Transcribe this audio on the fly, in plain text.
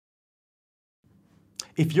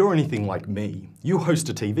If you're anything like me, you host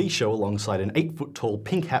a TV show alongside an 8-foot-tall,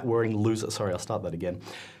 pink hat-wearing loser. Sorry, I'll start that again.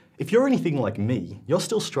 If you're anything like me, you're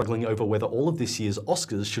still struggling over whether all of this year's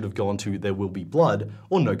Oscars should have gone to There Will Be Blood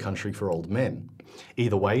or No Country for Old Men.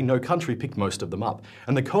 Either way, No Country picked most of them up,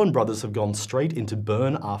 and the Coen Brothers have gone straight into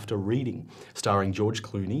Burn After Reading, starring George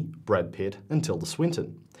Clooney, Brad Pitt, and Tilda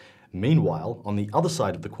Swinton. Meanwhile, on the other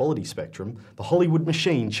side of the quality spectrum, the Hollywood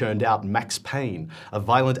machine churned out Max Payne, a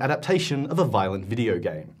violent adaptation of a violent video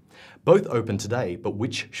game. Both open today, but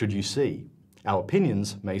which should you see? Our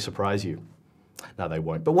opinions may surprise you. No, they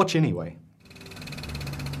won't, but watch anyway.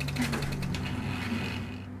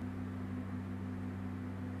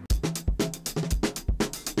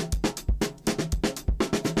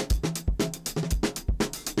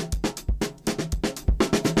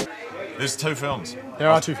 There's two films. There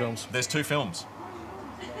are two films. There's two films.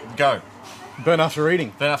 Go. Burn After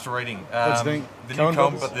Reading. Burn After Reading. What do you think? The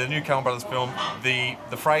new Coen Brothers film. The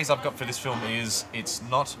phrase I've got for this film is, it's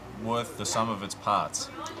not worth the sum of its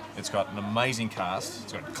parts. It's got an amazing cast.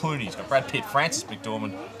 It's got Clooney, it's got Brad Pitt, Frances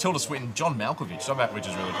McDormand, Tilda Swinton, John Malkovich. John Malkovich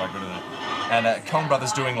is really quite good at it. And Coen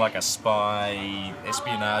Brothers doing like a spy,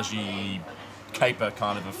 espionage-y, caper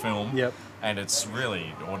kind of a film. Yep. And it's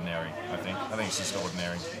really ordinary, I think. I think it's just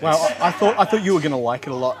ordinary. Well, I thought you were going to like it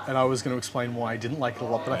a lot, and I was going to explain why I didn't like it a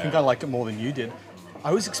lot, but I think I liked it more than you did.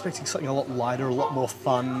 I was expecting something a lot lighter, a lot more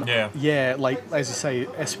fun. Yeah. Yeah, like, as you say,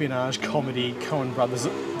 espionage, comedy, Coen Brothers,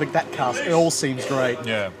 that cast, it all seems great.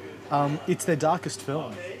 Yeah. It's their darkest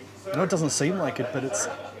film. I know it doesn't seem like it, but it's...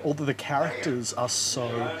 Although the characters are so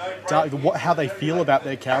dark, how they feel about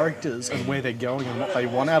their characters and where they're going and what they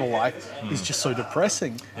want out of life is just so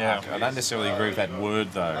depressing. Yeah, I don't necessarily agree with that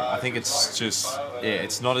word though. I think it's just,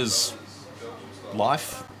 it's not as not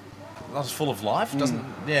as full of life. It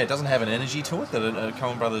doesn't have an energy to it that a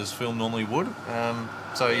Coen Brothers film normally would.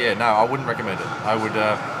 So yeah, no, I wouldn't recommend it.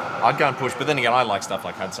 I'd go and push, but then again, I like stuff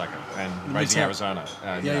like Hudsucker and Raising Arizona.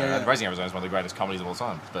 Raising Arizona is one of the greatest comedies of all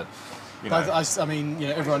time. But you know. I mean,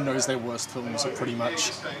 everyone knows their worst films are pretty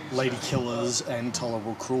much Lady Killers and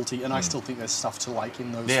Intolerable Cruelty, and I still think there's stuff to like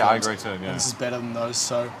in those films. Yeah, I agree too, yeah. And this is better than those,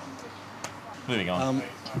 so... Moving on.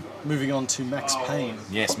 Moving on to Max Payne.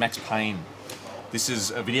 Yes, Max Payne. This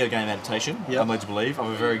is a video game adaptation, I'm led to believe, of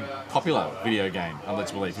a very popular video game, I'm led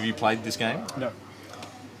to believe. Have you played this game? No.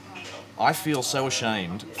 I feel so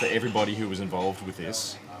ashamed for everybody who was involved with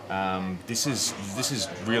this. This is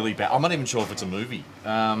really bad. I'm not even sure if it's a movie.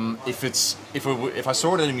 If I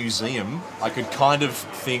saw it in a museum, I could kind of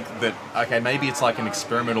think that, okay, maybe it's like an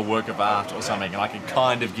experimental work of art or something, and I could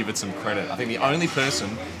kind of give it some credit. I think the only person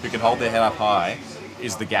who can hold their head up high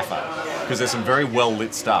is the gaffer, because there's some very well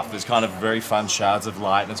lit stuff. There's kind of very fun shards of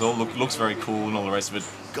light, and it's all looks very cool and all the rest of it.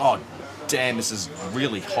 God damn, this is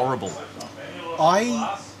really horrible.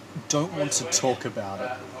 I don't want to talk about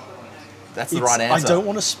it. That's the right answer. I don't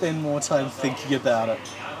want to spend more time thinking about it.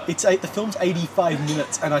 The film's 85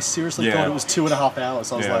 minutes, and I seriously thought it was 2.5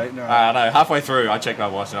 hours. I was like, no. I know. Halfway through, I checked my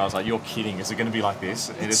watch, and I was like, "You're kidding? Is it going to be like this?"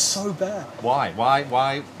 It's so bad. Why?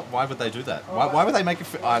 Why would they do that? Why would they make it?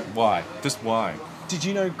 Why? Just why? Did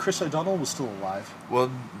you know Chris O'Donnell was still alive? Well,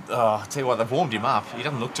 I'll tell you what, they've warmed him up. He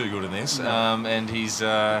doesn't look too good in this, and he's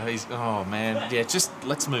oh man, yeah. Just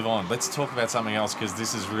let's move on. Let's talk about something else, because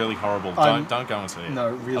this is really horrible. Don't go and see it.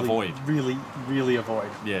 No, really, avoid. Really avoid.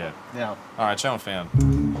 Yeah. Now. All right, show and found.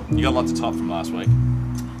 You got a lot to top from last week.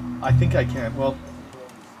 I think I can. Well,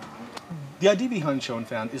 the idea behind Show and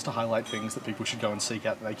Found is to highlight things that people should go and seek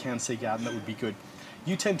out, that they can seek out, and that would be good.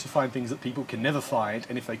 You tend to find things that people can never find,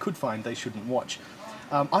 and if they could find, they shouldn't watch.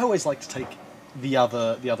 I always like to take the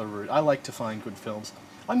other route. I like to find good films.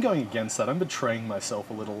 I'm going against that. I'm betraying myself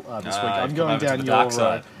a little this week. I'm going down your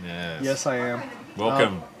road. Yes, I am.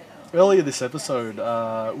 Welcome. Earlier this episode,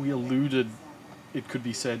 we alluded, it could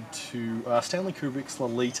be said, to Stanley Kubrick's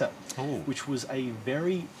Lolita, which was a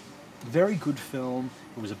very, very good film.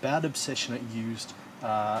 It was about obsession. It used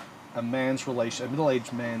a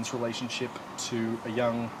middle-aged man's relationship to a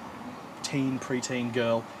young preteen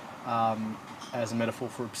girl as a metaphor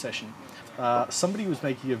for obsession. Somebody was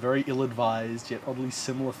making a very ill-advised yet oddly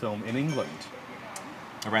similar film in England.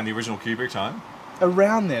 Around the original Kubrick time?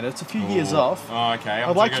 Around then. It's a few years off. Oh, okay.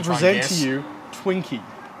 I'd like to present to you Twinkie,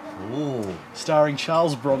 starring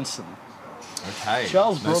Charles Bronson. Okay.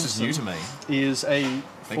 Charles Bronson this is new to me.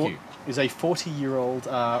 Is a 40-year-old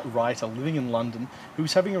writer living in London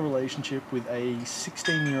who's having a relationship with a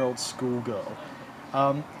 16-year-old schoolgirl.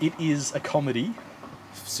 It is a comedy.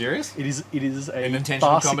 Serious? It is an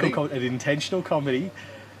intentional comedy. An intentional comedy.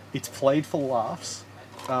 It's played for laughs.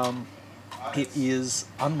 It is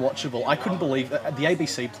unwatchable. I couldn't believe the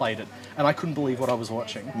ABC played it, and I couldn't believe what I was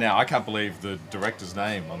watching. Now, I can't believe the director's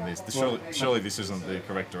name on this. Surely this isn't the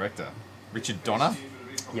correct director. Richard Donner?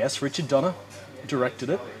 Yes, Richard Donner directed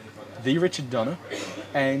it. The Richard Donner.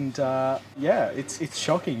 And yeah, it's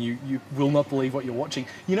shocking. You will not believe what you're watching.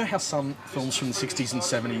 You know how some films from the 60s and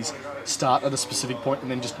 70s start at a specific point and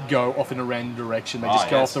then just go off in a random direction. They just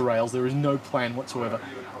go off the rails. There is no plan whatsoever.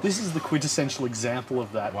 This is the quintessential example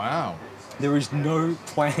of that. Wow. There is no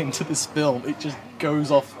plan to this film. It just goes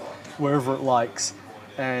off wherever it likes.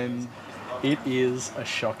 And it is a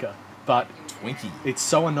shocker. But Twinkie. It's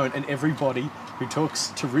so unknown, and everybody who talks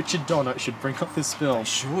to Richard Donner should bring up this film. They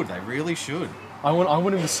should. They really should. I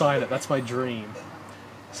want him to sign it. That's my dream.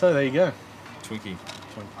 So there you go. Twinkie.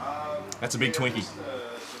 That's a big Twinkie.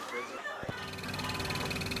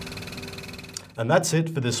 And that's it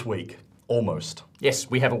for this week. Almost. Yes,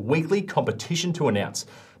 we have a weekly competition to announce.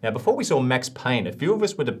 Now, before we saw Max Payne, a few of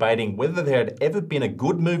us were debating whether there had ever been a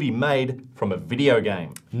good movie made from a video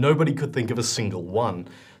game. Nobody could think of a single one.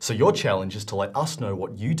 So your challenge is to let us know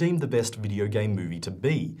what you deem the best video game movie to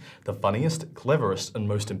be. The funniest, cleverest, and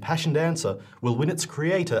most impassioned answer will win its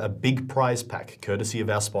creator a big prize pack, courtesy of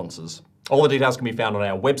our sponsors. All the details can be found on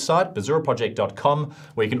our website, bazuraproject.com,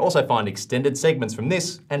 where you can also find extended segments from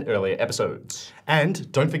this and earlier episodes. And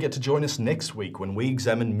don't forget to join us next week when we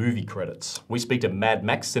examine movie credits. We speak to Mad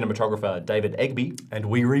Max cinematographer David Egby. And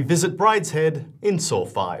we revisit Brideshead in Saw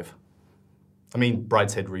 5. I mean,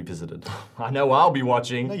 Brideshead Revisited. I know I'll be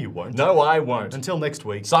watching. No, you won't. No, I won't. Until next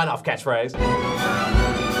week. Sign off,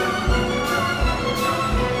 catchphrase.